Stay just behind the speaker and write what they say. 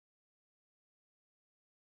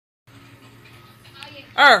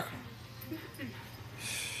Alright,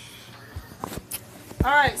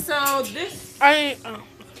 so this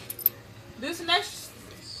next,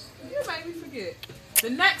 you made me forget. The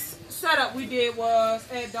next setup we did was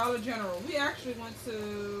at Dollar General. We actually went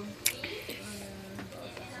to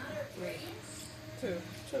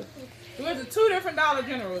we went to 2 different Dollar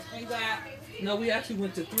Generals and got. No, we actually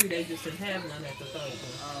went to 3. They just didn't have none at the third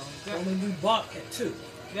one. Only we bought at 2.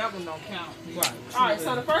 That one don't count. Right. Alright,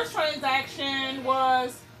 so the first transaction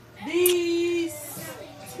was these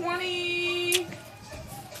 20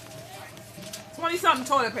 something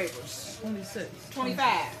toilet papers. 26.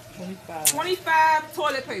 25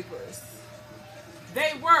 toilet papers.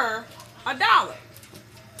 They were $1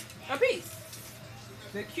 a piece.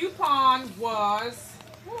 The coupon was,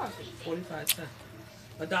 what was it? 45 cents.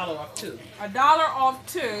 $1 off 2. $1 off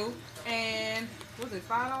 2, and was it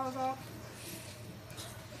 $5 off?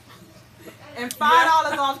 And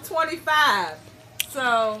 $5 off 25.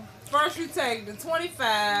 So first you take the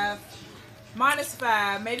 25 minus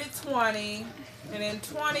 5, made it 20, and then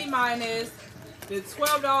 20 minus the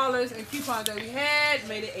 $12 in coupons that we had,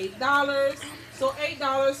 made it $8. So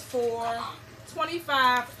 $8 for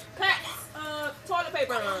 25 packs of toilet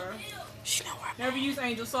paper. Never use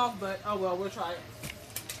Angel Soft, but oh well, we'll try it.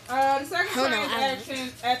 The second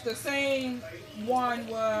transaction at the same one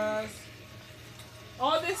was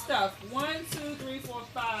all this stuff. 1, 2, 3, 4,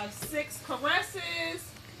 5, 6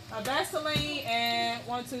 caresses, a Vaseline, and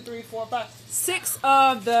 1, 2, 3, 4, 5, 6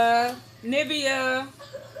 of the Nivea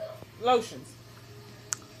lotions.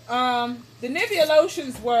 The Nivea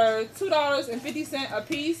lotions were $2.50 a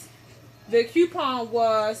piece. The coupon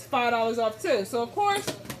was $5 off too. So of course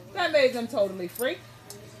that made them totally free.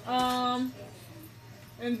 And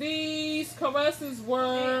these caresses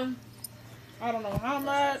were, I don't know how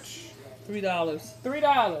much. $3.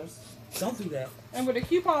 $3. Don't do that. And with the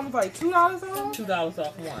coupon was like $2 off? $2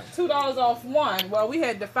 off 1. $2 off 1. Well, we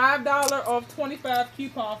had the $5 off 25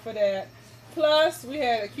 coupon for that. Plus, we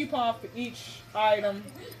had a coupon for each item,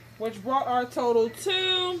 which brought our total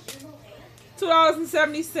to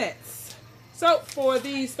 $2.70. So, for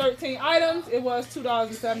these 13 items, it was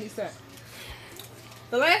 $2.70.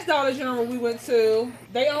 The last Dollar General we went to,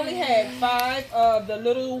 they only had 5 of the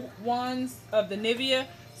little ones of the Nivea.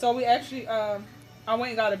 So we actually, I went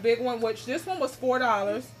and got a big one, which this one was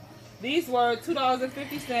 $4. These were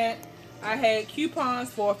 $2.50. I had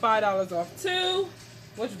coupons for $5 off 2,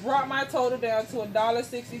 which brought my total down to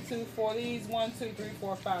 $1.62 for these 1, 2, 3,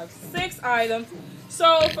 4, 5, 6 items.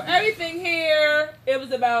 So for everything here, it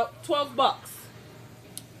was about $12.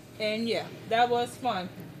 And yeah, that was fun.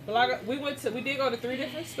 But we did go to 3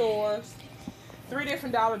 different stores, 3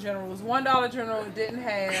 different Dollar Generals. One Dollar General didn't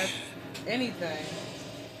have anything.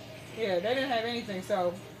 Yeah, they didn't have anything,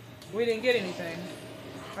 so we didn't get anything.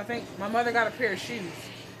 I think my mother got a pair of shoes.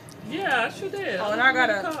 Yeah, I sure did. Oh, and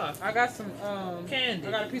I got some candy.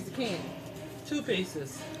 I got a piece of candy. 2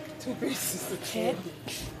 pieces. 2 pieces of candy.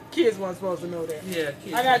 Kids weren't supposed to know that. Yeah,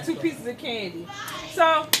 kids. I got 2 pieces of candy.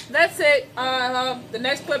 So that's it. The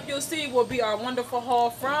next clip you'll see will be our wonderful haul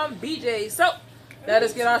from BJ. So let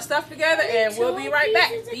us get our stuff together, and we'll be right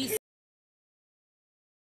back. Peace.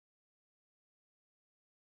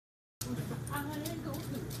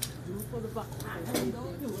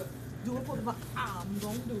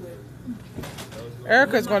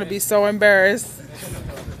 Erica's going to be so embarrassed.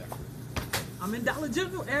 I'm in Dollar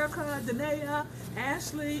General. Erica, Danae,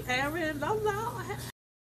 Ashley, Aaron, Lola.